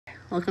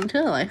Welcome to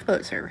the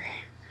Lifeboat server.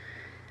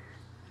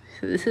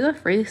 So this is a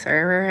free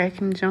server I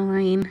can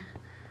join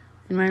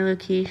in my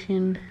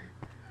location.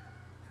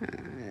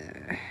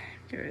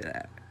 Get rid of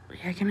that.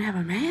 I can have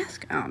a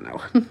mask? Oh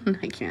no,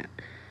 I can't.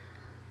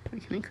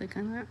 Can I click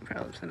on that?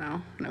 Probably so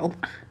no.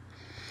 Nope.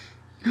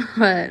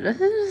 But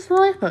this is just the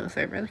Lifeboat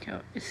server. Look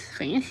how it's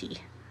fancy.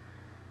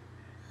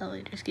 Oh,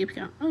 it just keeps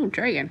going. Oh,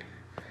 dragon.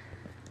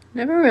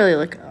 Never really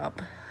look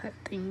up at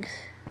things.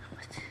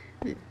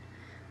 What?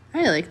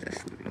 I like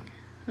this thing.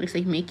 Looks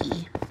like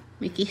Mickey.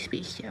 Mickey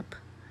spaceship.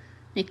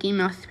 Mickey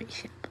Mouse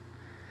spaceship.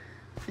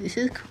 This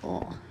is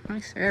cool.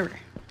 Nice server.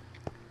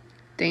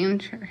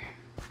 Danger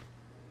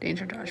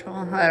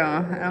dodgeball. I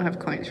don't know. I don't have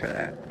coins for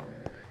that.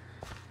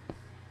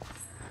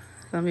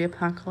 Zombie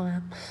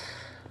apocalypse.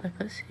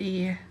 Let's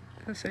see.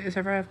 Let's say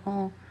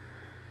survival.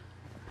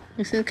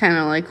 This is kind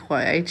of like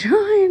why I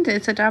joined.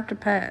 It's adopt a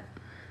pet.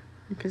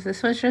 Because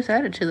this was just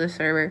added to the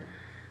server.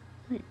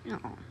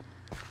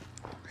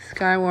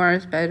 Sky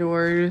Wars, Bed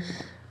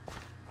Wars,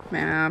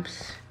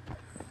 maps.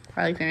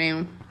 I like their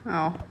name.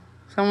 Oh,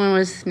 someone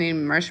was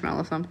named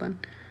Marshmallow something.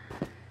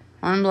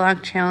 One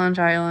block challenge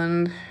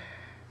island.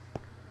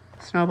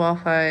 Snowball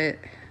fight.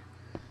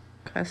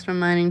 Custom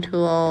mining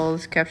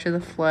tools. Capture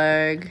the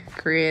flag.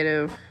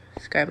 Creative.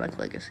 SkyBlock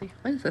legacy.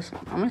 What is this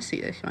one? I want to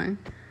see this one.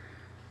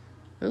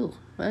 Ooh,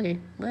 okay.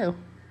 Whoa.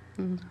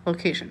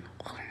 Location.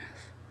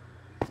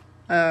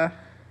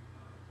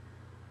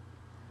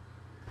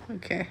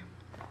 Okay.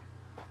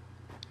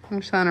 I'm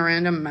just on a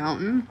random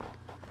mountain.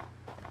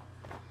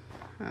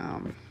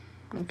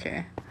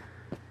 Okay.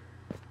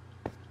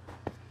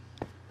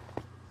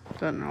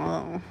 Don't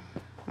know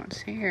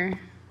what's here.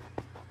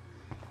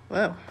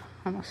 Whoa,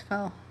 almost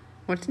fell.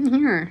 What's in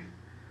here?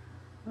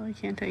 Oh,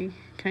 can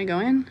I go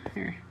in?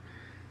 Here.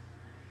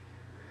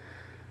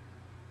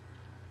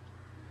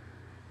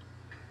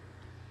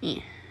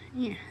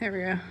 Yeah, there we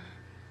go.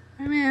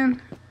 I'm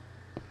in.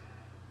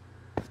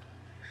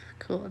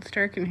 Cool, it's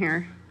dark in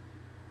here.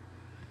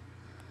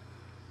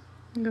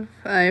 If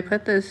I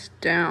put this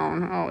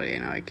down, oh,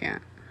 I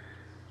can't.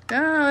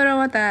 No, I don't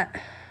want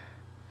that.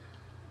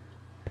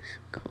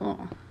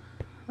 Cool.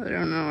 I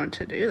don't know what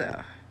to do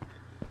though.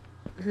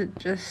 Is it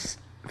just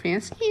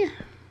fancy?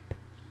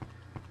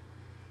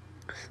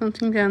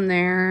 Something down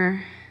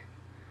there.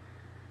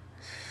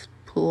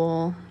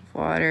 Pool,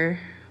 water,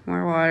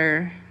 more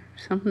water.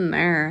 Something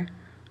there.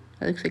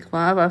 That looks like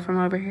lava from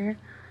over here.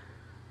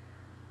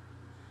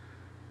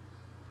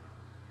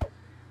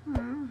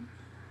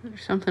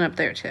 There's something up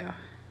there too.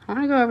 I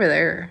want to go over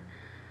there.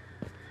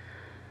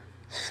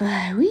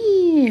 Fly,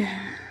 wee.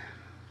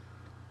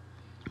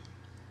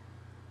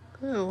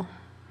 Oh,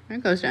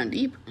 that goes down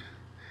deep.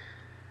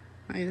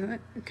 Why is that?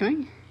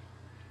 Can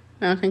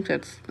I? I don't think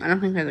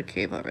there's a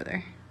cave over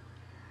there.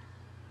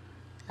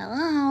 Hello,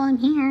 I'm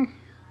here.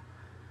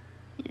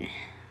 Yeah.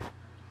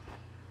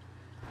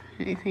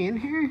 Anything in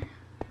here?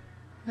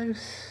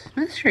 There's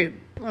mystery.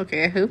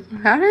 Okay,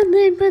 how did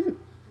they put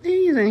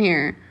these in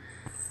here?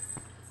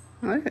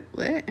 What?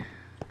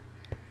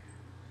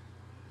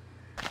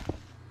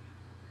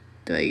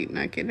 Do I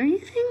not get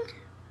anything?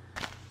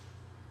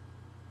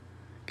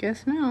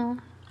 Guess no.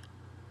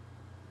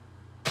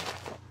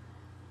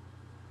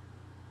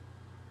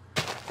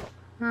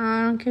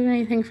 I don't get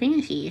anything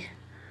fancy.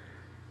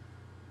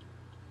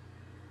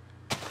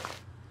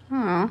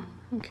 Oh,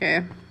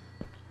 okay.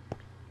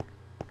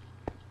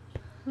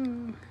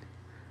 I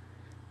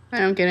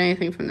don't get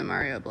anything from the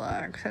Mario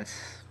blocks.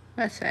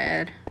 That's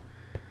sad.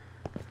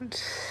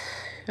 Let's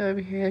go over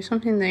here. There's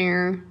something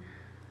there.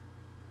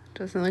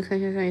 Doesn't look like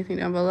there's anything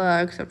down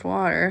below except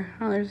water.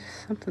 Oh, there's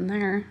something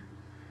there.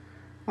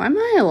 Why am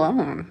I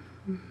alone?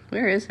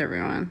 Where is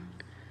everyone?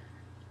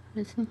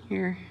 What's in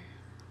here?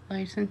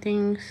 Lights and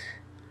things.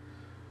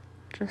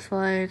 Just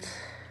lights.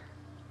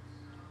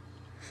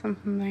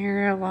 Something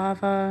there.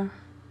 Lava.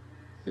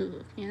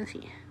 Ooh,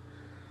 fancy.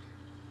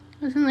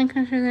 Doesn't look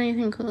like there's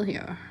anything cool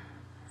here.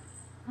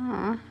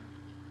 Aw.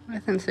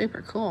 Nothing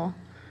super cool.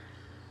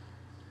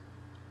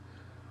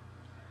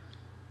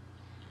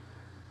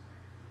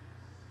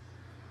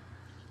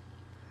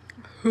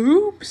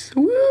 Hoops!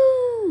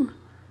 Woo!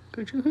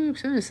 Go to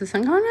hoops. Oh, is the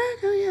sun going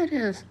back? Oh, yeah, it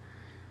is.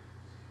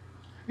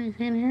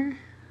 Anything in here?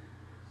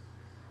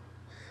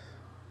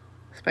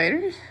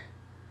 Spiders?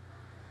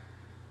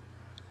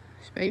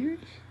 Spiders?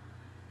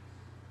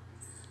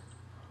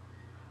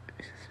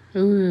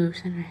 Ooh,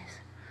 sunrise.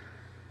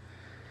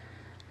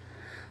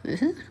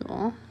 This is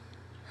cool.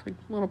 It's like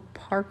a little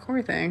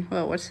parkour thing.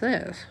 Whoa, what's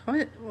this?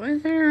 What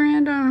is there a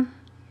random...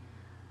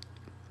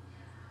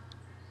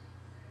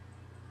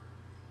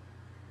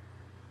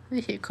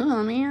 This is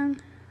cool,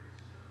 man.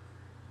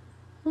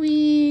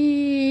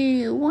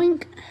 Wee,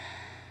 wink.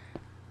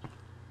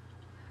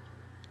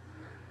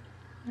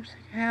 There's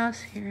like a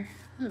house here.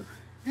 Ooh,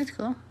 that's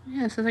cool.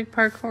 Yeah, this is like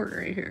parkour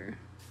right here.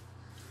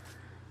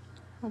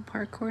 Little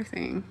parkour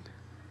thing.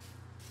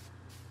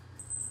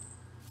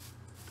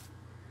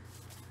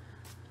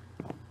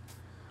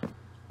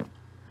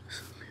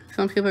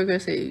 Some people are gonna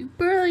say,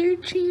 "Bro, you're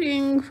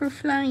cheating for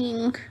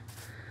flying."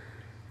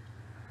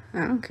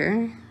 I don't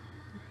care.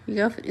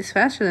 It's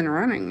faster than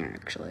running,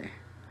 actually.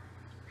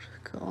 Which is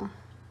cool.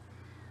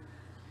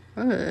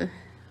 Ugh.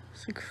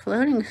 It's like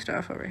floating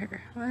stuff over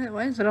here.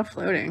 Why is it all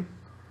floating?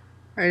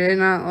 Or did it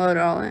not load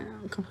all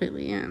in,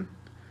 completely in?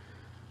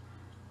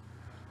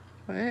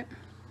 What?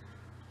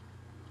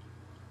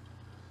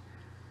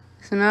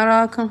 Is it not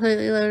all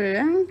completely loaded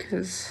in?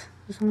 Because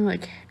there's only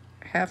like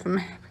half a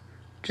map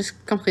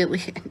just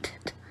completely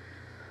ended.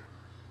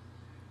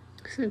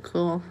 It's a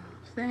cool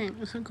thing.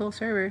 It's a cool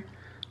server.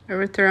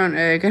 Overthrow an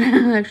egg and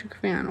an electric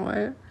fan.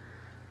 What?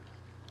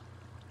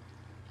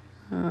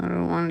 I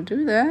don't want to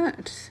do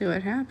that. To see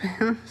what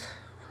happens.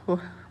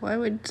 Why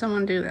would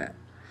someone do that?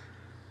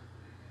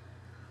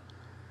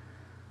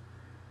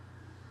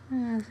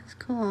 Yeah, this is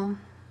cool.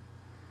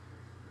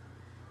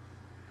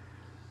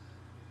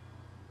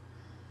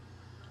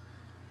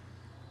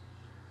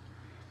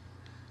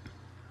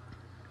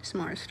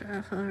 Some more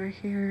stuff over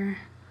here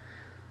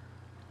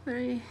that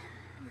I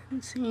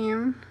haven't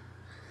seen.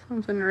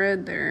 Something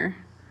red there.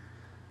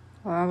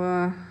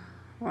 Lava,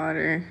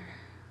 water,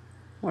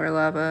 more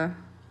lava.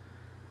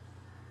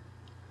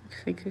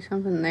 Looks like there's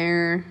something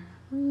there.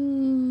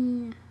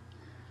 Whee.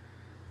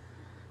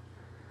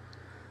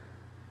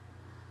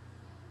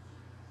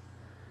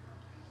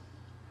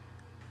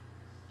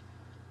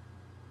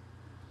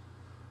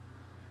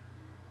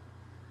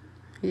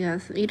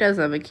 Yes, he does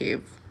have a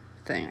cave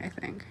thing, I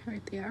think,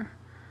 right there.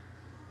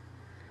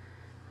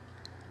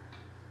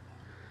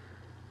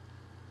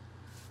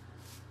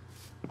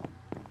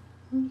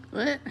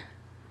 What?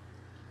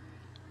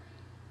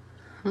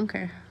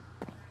 Okay.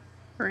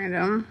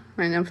 Random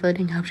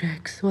floating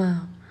objects.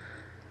 Wow.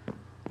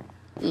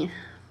 Yeah.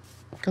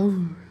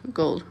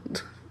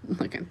 Gold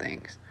looking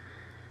things.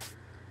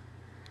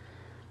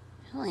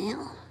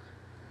 Well.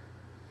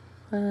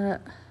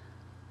 But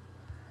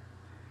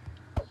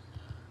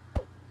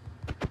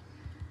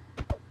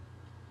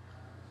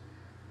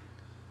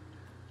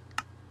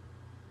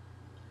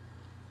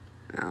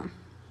oh.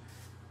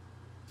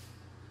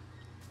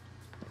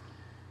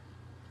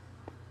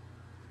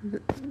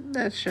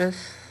 That's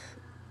just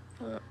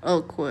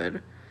oak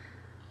wood.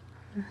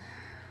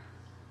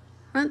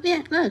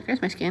 Yeah, look,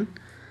 there's my skin.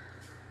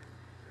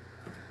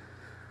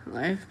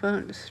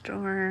 Lifeboat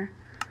store.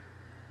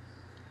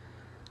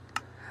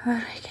 How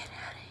do I get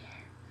out of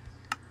here?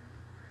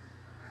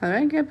 How do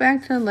I get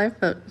back to the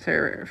lifeboat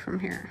server from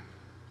here?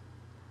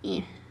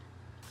 Yeah.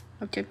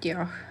 I'll tip you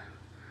off.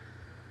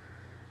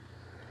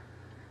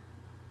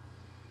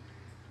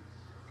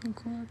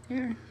 Cool up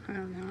there? I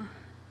don't know.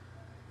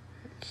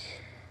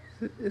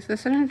 Is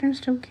this an entrance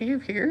to a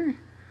cave here?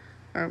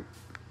 Or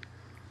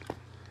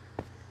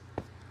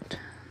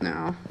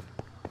no.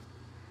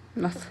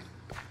 Nothing.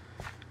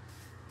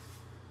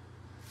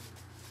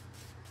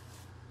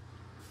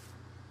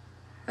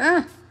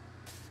 Ah!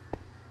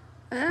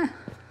 Ah!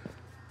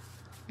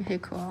 Okay,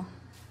 cool.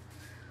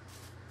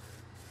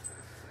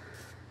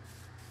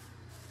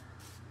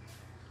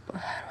 But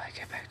how do I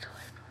get back to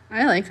life?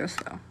 I like this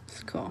though.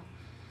 It's cool.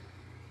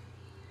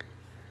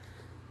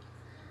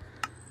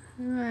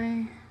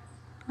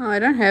 Oh, I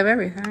don't have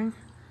everything.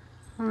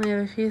 I only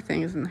have a few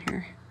things in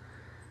here.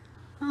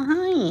 Oh,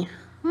 hi.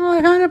 Oh,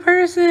 I found a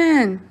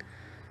person.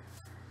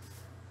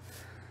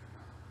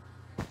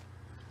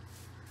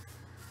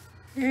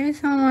 There's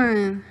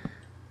someone.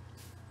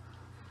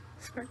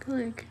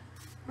 Sparkly.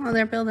 Oh,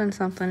 they're building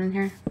something in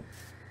here.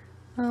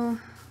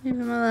 Oh, leave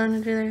them alone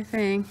to do their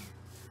thing.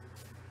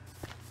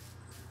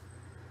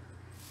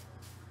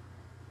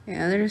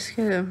 Yeah, they're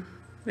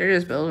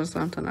just building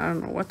something. I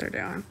don't know what they're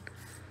doing.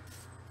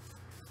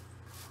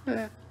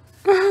 But,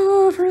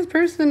 oh, first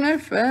person I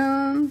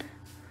found.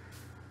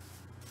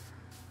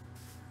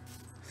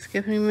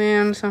 Skipping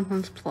man,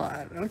 someone's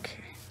plot.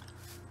 Okay.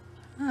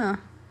 Oh.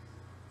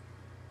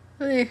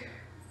 Hey,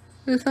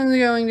 the sun's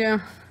going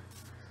down.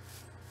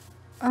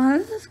 Oh,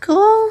 this is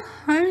cool.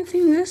 I haven't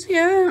seen this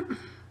yet.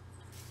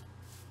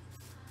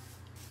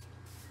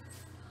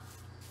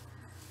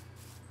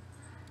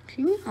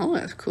 Oh,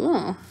 that's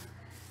cool.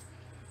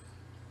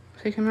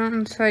 It's like a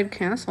mountainside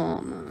castle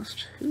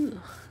almost. Ooh.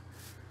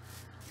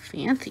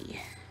 Fancy.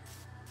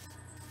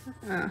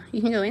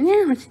 You can go in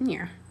there? What's in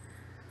here?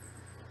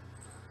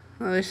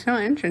 Oh, there's no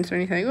entrance or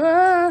anything.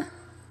 Whoa!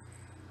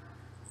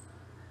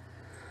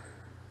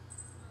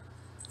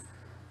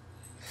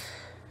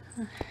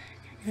 Can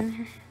I get in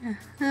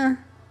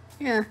here?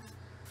 Yeah.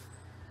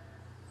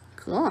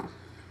 Cool.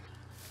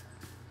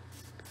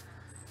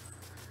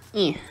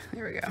 Yeah,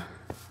 there we go.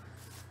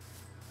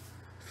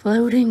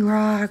 Floating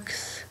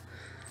rocks.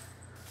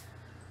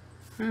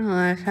 Oh,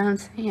 I found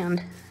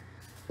sand.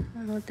 I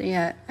don't know what they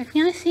got. I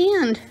found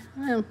sand.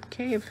 Oh,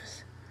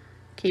 caves.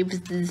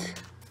 Caves.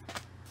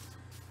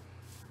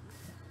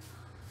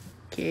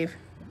 Cave.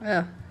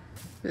 Oh.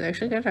 Does it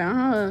actually go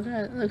down? Oh,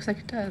 it looks like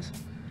it does.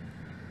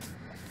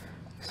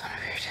 There's one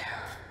over here too.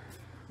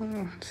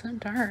 Oh, it's so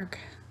dark.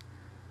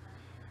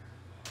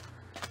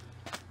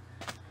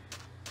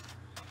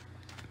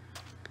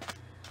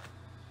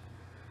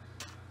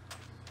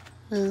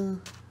 Oh.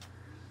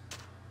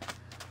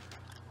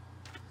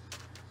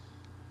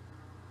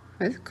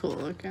 That's cool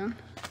looking.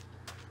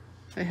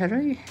 Wait, how do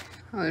I...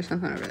 Oh, there's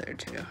something over there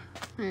too.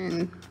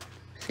 And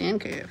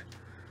sand cave.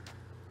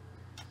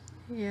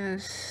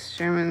 Yes,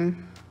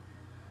 German.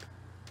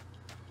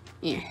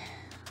 Yeah.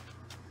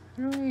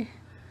 How do I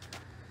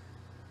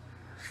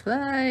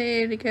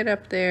fly to get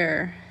up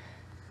there?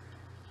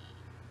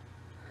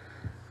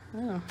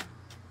 Oh.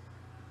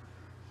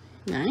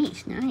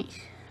 Nice,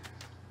 nice.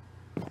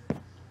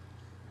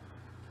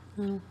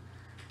 Oh.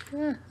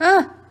 Yeah.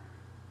 Ah!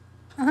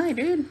 Oh, hi,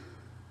 dude.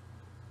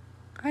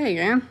 Hi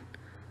again.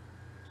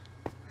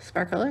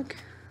 Sparkleic.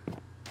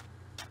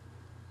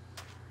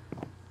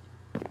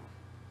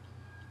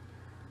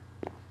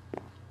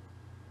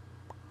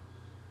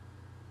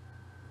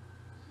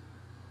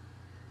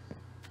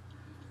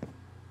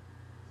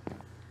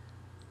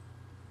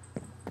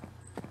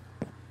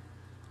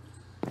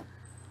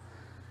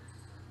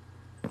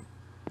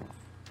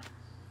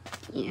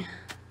 Yeah.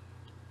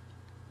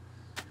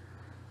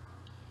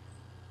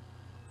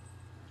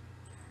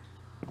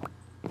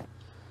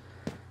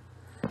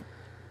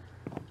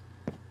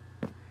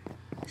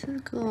 This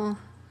is cool.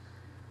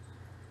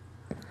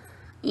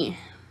 Yeah.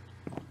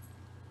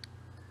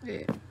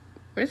 Wait,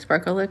 where'd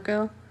Sparkleic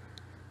go?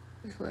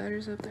 There's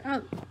ladders up there.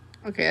 Oh,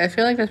 okay. I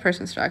feel like this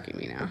person's stalking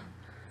me now.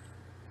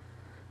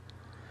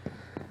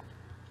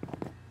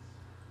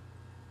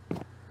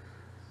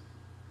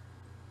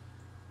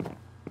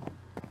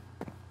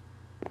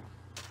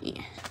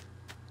 Yeah.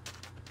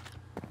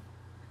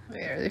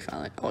 Wait, are they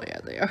following? Oh yeah,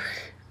 they are.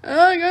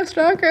 Oh, I got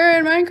stalker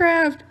in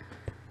Minecraft.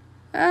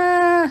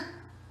 Ah.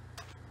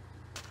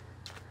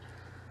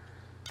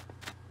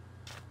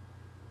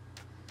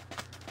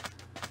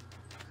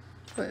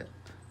 What?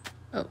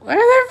 Oh, why are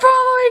they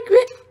following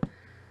me?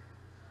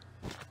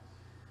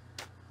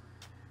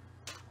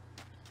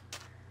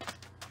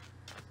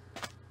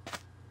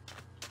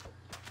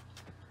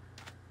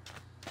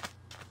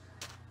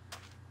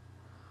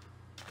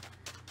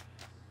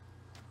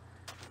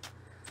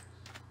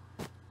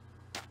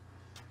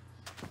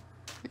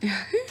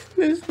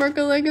 This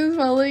Sparkleic is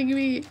following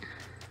me.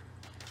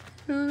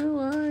 I don't know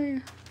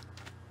why.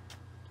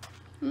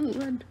 Oh,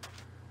 wood.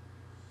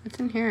 What's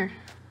in here?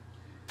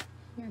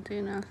 Can't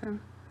do nothing.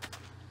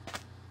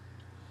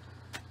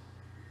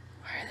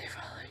 Why are they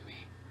following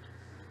me?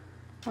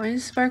 Why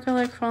is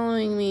Sparkleic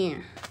following me?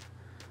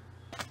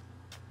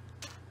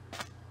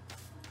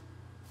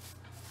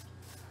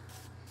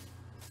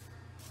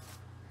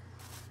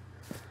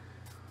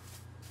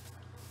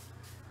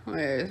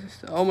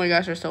 Oh my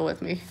gosh, they're still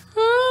with me.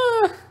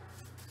 Ah!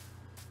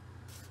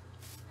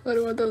 I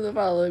don't want them to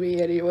follow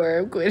me anymore.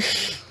 I'm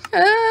quitting.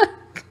 Ah!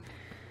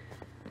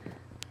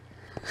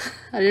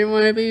 I didn't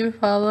want to be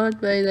followed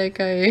by that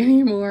guy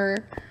anymore.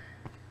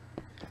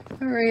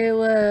 I already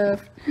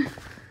left.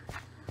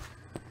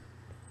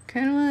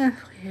 Kinda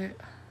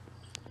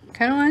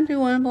wanna do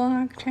one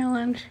block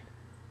challenge.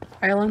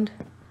 Island.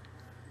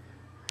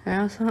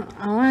 I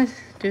wanna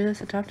do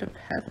this adopt a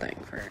pet thing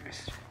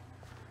first.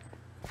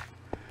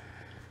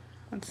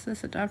 What's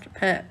this adopt a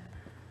pet?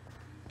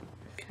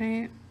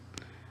 Okay.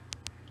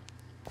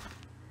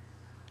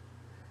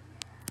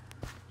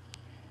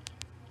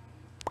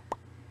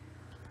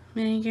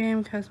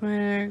 Minigame,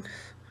 cosmetics,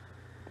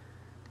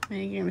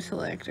 minigame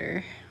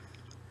selector.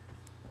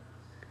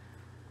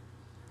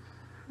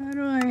 How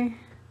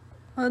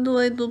do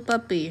I do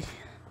puppy?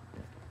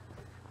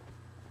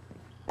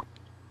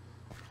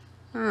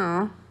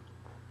 Oh.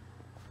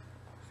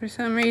 For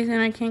some reason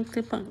I can't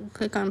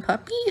click on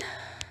puppy?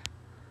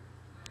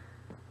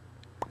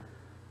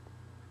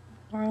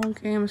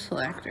 World game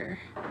selector.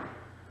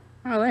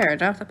 Oh, there,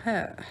 adopt a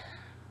pet.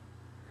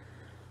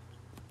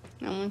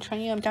 I'm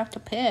trying to adopt a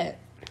pet.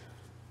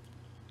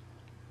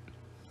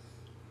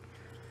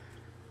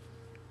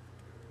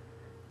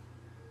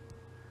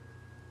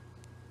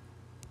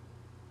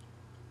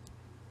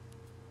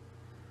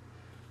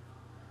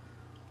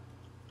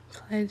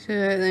 Play to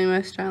it, they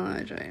must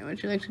download join.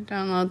 Would you like to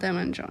download them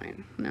and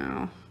join?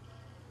 No.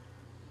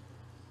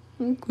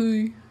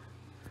 Okay.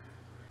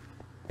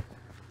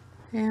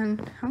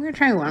 And I'm gonna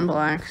try one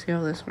block, see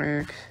how this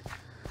works.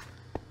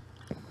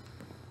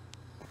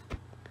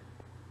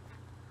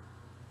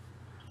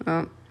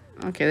 Oh,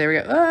 okay, there we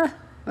go. Ah!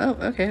 Oh,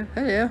 okay,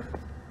 hello.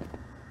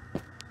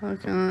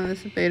 Okay,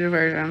 this is beta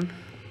version.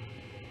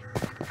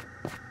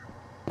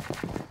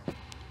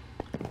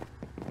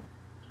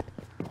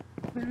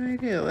 What do I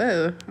do?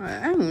 Whoa,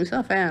 I move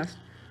so fast.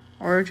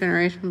 Or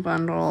generation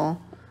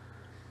bundle.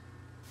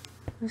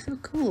 This is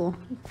cool.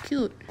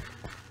 Cute.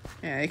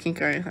 Yeah, I can't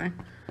go anything.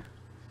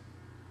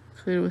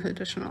 Included with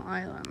additional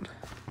island.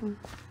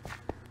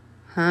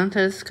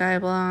 Haunted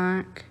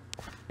SkyBlock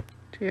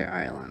to your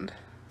island.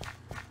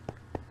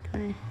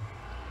 Okay.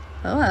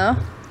 Hello.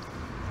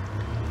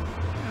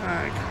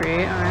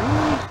 Create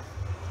island.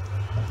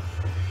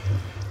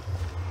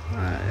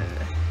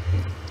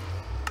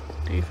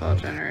 Default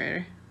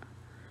generator.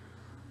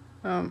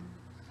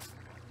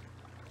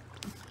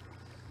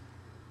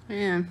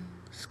 Man,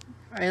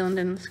 island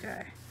in the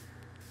sky.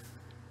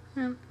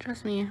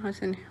 Trust me,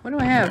 what do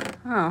I have?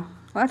 Oh,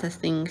 lots of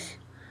things.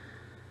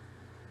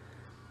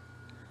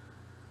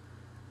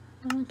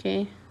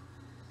 Okay.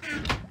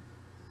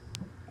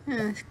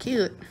 Yeah, it's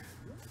cute.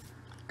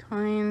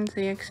 Coins,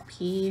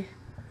 EXP.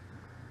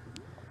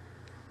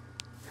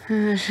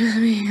 It's just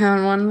me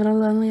on one little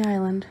lonely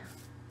island.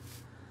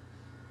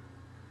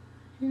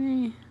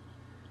 Yay.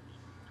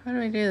 How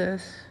do I do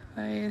this?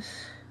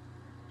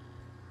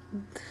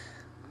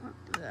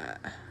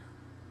 That.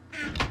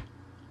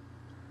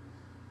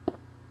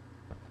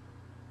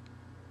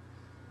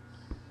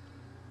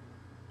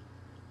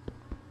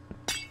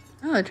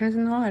 Oh, it turns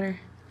into water.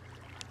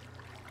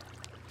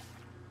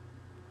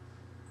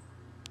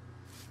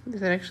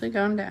 Is it actually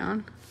going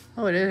down?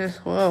 Oh, it is.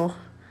 Whoa.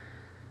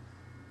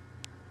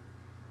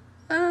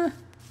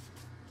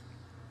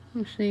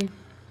 Let's see.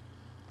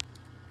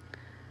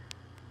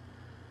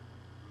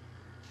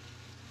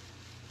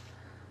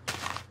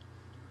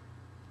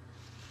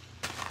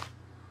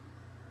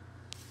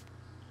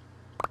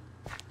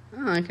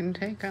 Oh, I can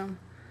take them.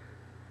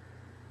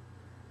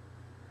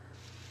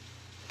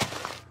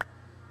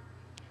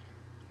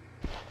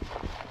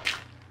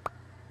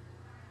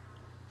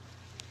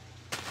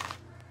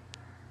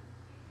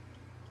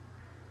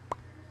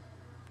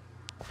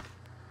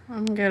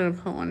 I'm gonna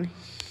put one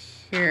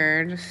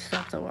here to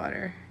stop the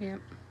water.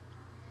 Yep.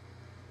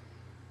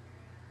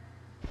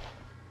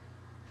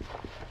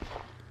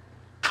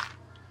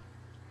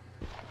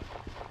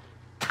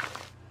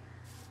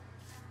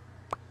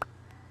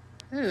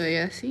 Oh,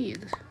 yeah,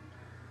 seeds.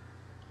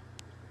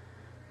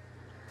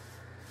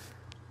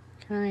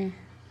 Can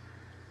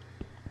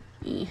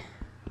I?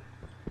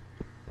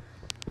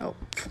 Oh,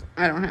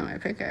 I don't have my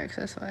pickaxe,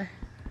 that's why.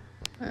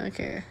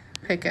 Okay,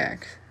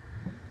 pickaxe.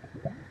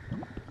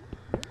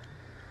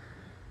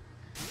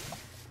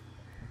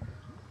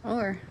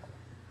 Or,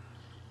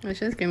 let's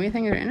just give me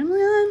things randomly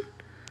then?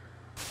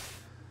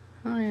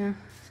 Oh yeah,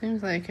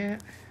 seems like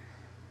it.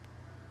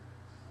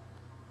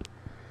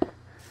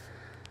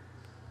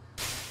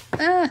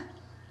 Ah!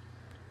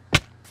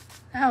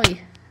 Owie,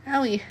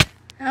 owie,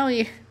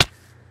 owie.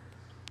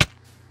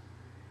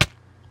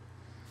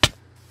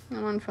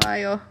 I'm on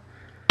fire.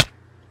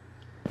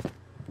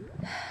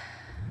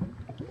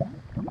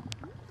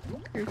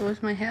 There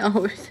goes my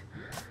house.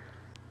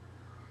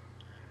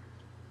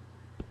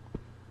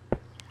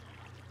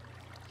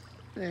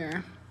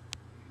 There.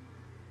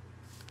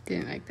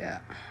 Didn't like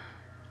that.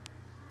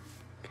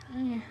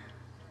 Okay.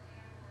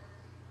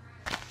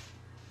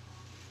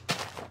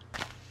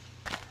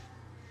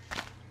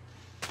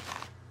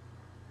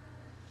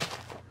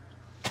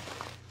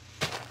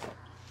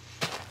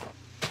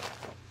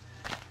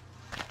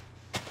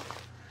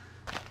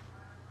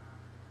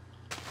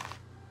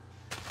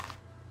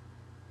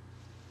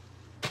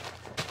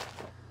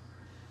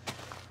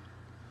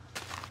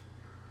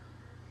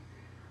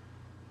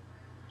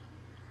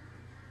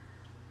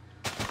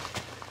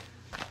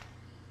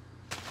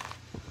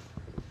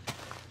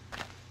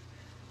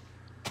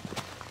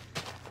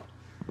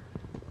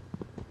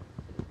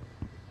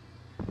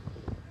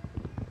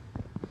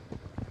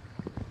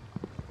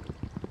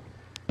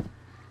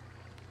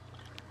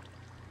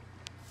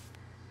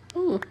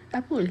 Ooh,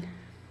 apple.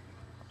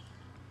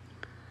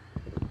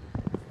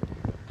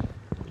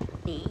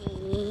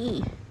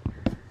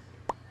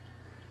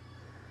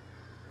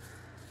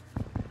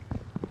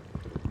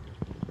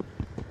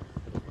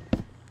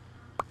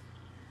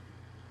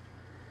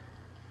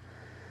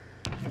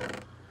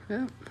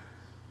 Yep.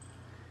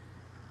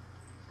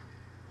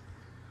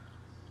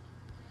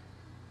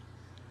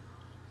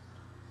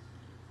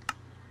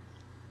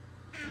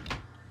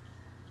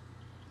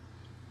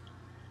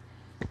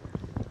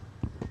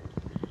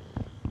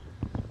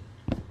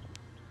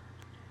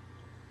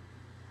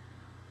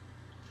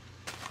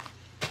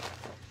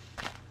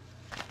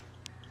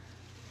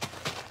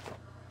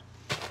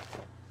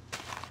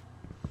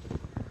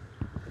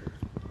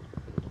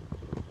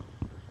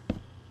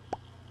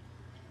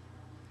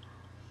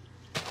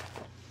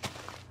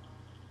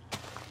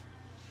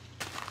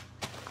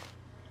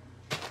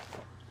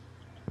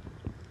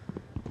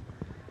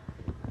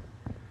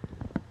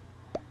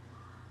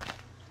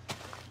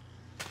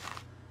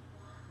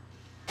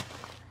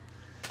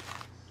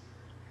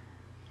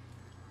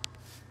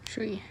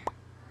 Tree.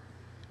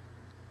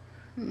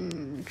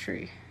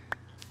 Tree.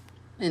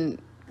 And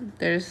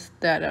there's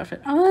that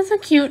outfit. Oh, that's a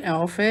cute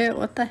outfit.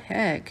 What the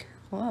heck?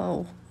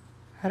 Whoa.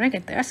 How did I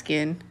get that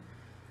skin?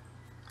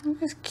 Oh,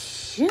 that's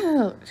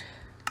cute.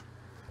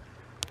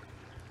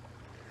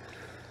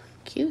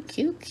 Cute,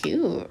 cute,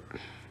 cute.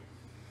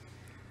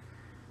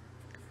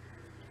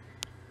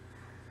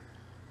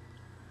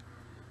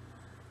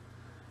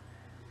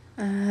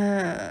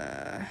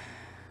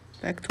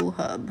 Back to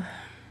hub.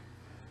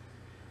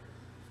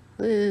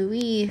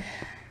 Woo-wee.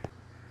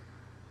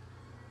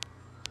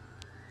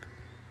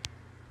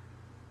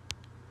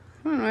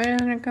 Come on, why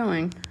isn't it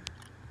going?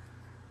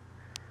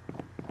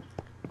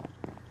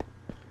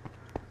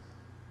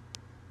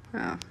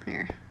 Oh,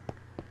 here.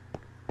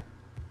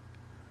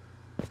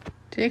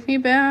 Take me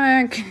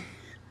back.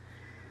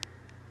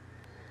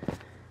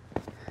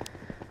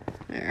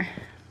 There.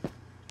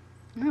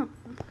 Oh,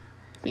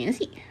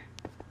 fancy.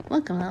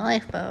 Welcome to the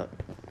lifeboat.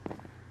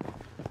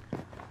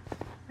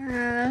 Ah,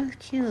 that was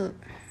cute.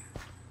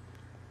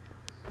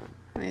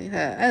 I like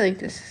that. I like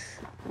this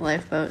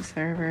Lifeboat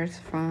server. It's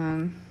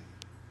fun.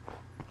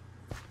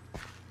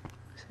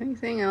 Is there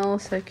anything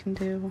else I can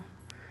do?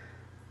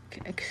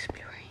 Okay,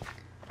 exploring.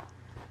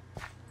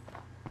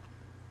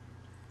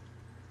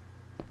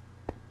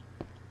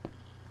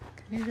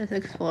 Can you just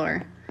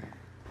explore?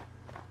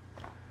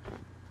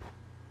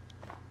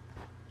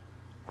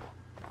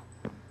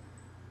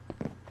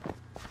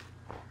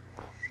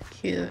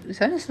 Cute. Is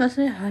that supposed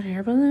to be a hot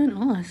air balloon?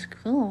 Oh, that's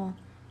cool.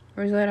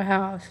 Or is that a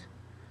house?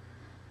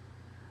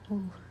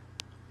 Oh,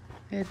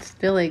 it's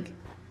still like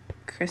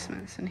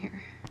Christmas in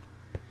here.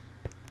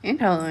 And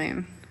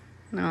Halloween.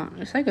 No,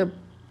 it's like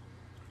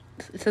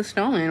it's a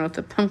snowman with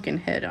a pumpkin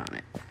head on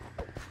it.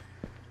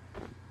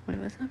 Wait,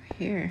 what's over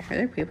here? Are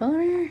there people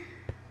over here?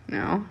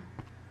 No.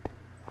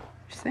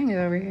 This thing is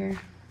over here.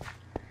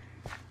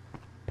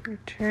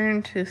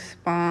 Return to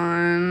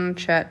spawn,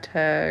 chat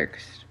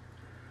text,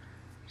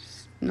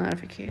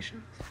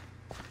 notifications.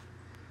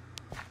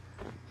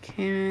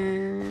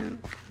 You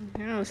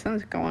know, the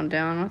sun's going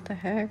down. What the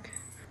heck?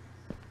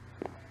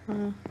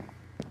 Oh.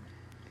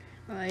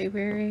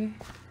 Library.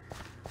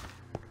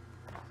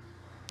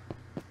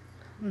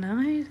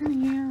 Noise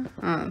in here.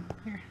 Oh,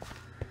 here.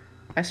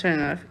 That's where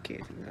the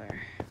notifications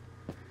are.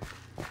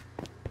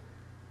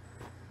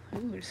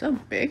 Ooh, it's so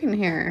big in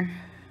here.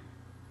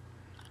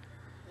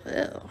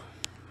 Ew.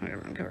 I'm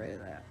gonna get rid of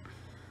that.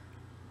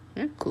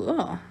 Yeah,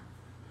 cool.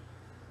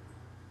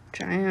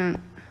 Giant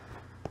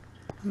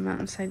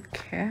mountainside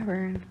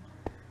cavern.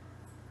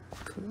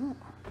 Cool.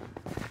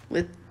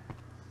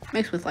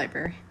 Mixed with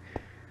library.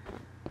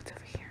 What's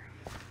over here?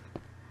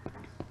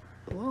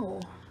 Whoa.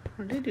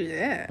 How did they do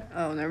that?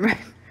 Oh, never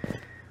mind.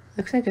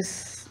 Looks like a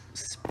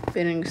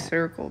spinning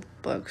circle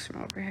of books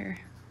from over here.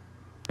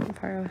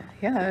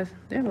 Yeah,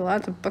 they have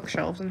lots of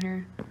bookshelves in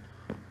here.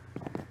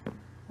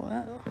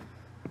 Whoa.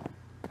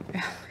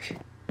 They're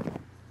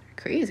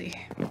crazy.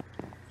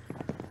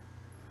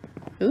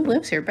 Who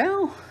lives here?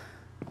 Belle?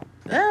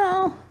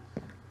 Belle!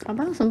 How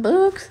about some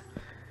books?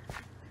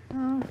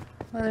 Oh,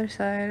 other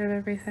side of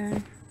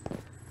everything.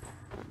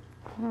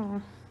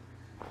 Oh,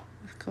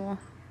 that's cool.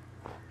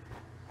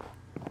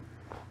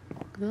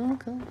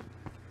 Cool.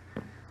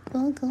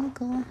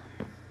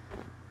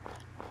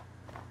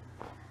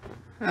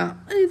 Oh,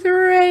 it's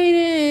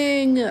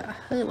raining! A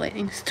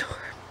lightning storm.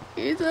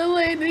 It's a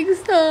lightning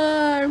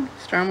storm!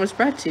 Storm was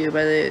brought to you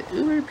by the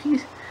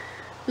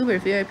Uber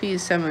VIP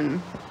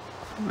 7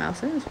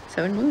 mouses,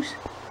 7 moose.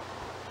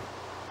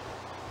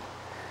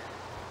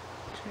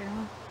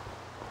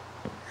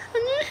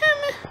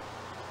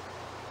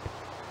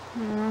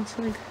 Oh, it's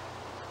like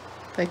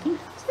Viking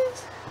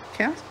houses?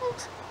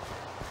 Castles?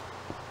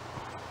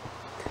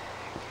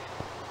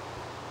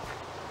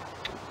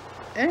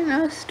 I don't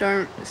know,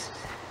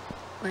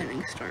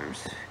 lightning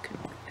storms could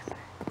be a thing.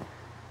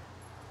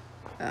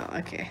 Oh,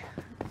 okay.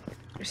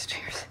 There's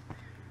stairs.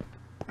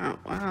 Oh,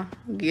 wow.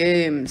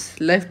 Games.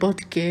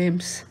 Lifeboat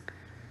games.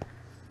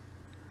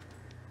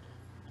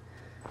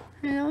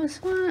 Yeah, that was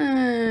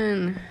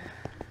fun.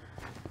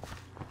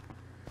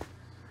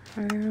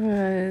 Where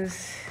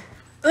was...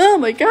 Oh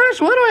my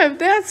gosh, why do I have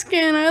that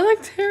skin? I look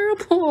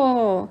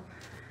terrible.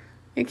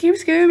 It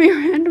keeps giving me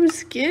random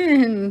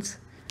skins.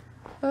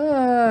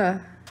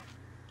 That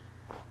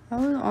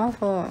was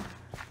awful.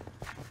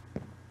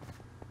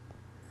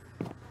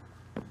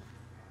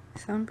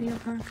 Zombie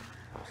apocalypse.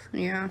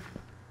 Yeah.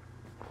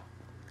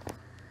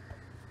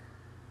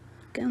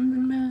 Guns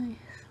and mice.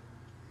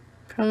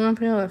 Probably won't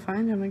be able to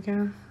find him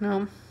again.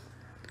 No.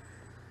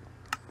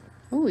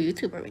 Oh,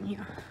 YouTuber in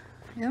here.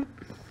 Yep.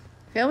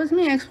 That was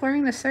me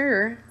exploring the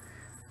server.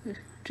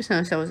 Just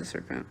noticed that was a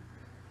serpent.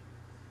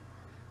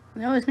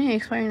 That was me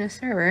exploring the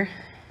server.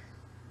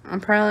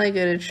 I'm probably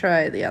gonna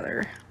try the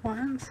other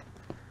ones.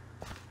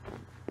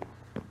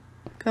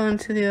 Go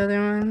into the other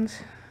ones.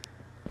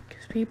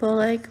 Because people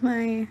like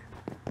my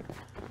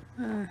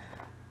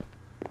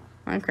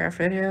Minecraft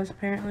videos,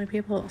 apparently.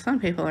 Some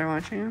people are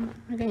watching them.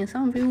 I'm getting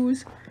some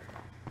views.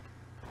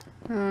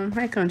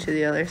 Might go into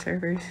the other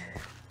servers.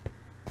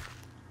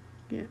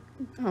 Yeah.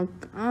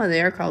 Oh,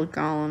 they are called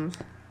golems.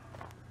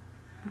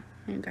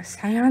 You got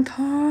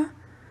Santa,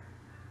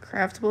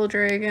 craftable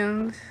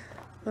dragons.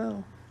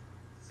 Whoa,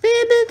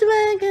 baby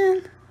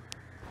dragon.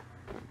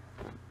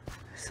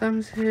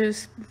 Some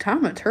says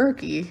Tom the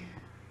Turkey.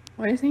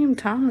 Why is his name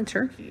Tom the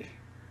Turkey?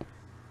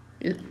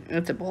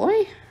 It's a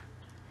boy?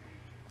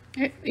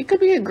 It could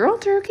be a girl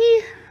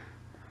turkey.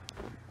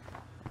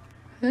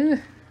 Ugh.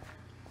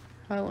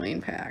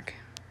 Halloween pack.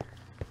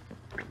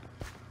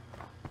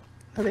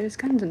 Oh, there's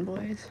guns and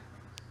boys.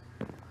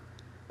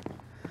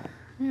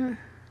 Yeah.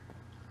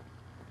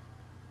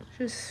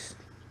 Just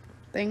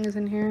things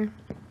in here.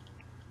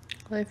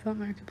 Lifeboat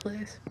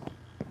Marketplace.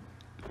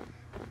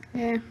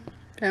 Yeah,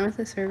 done with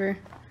the server.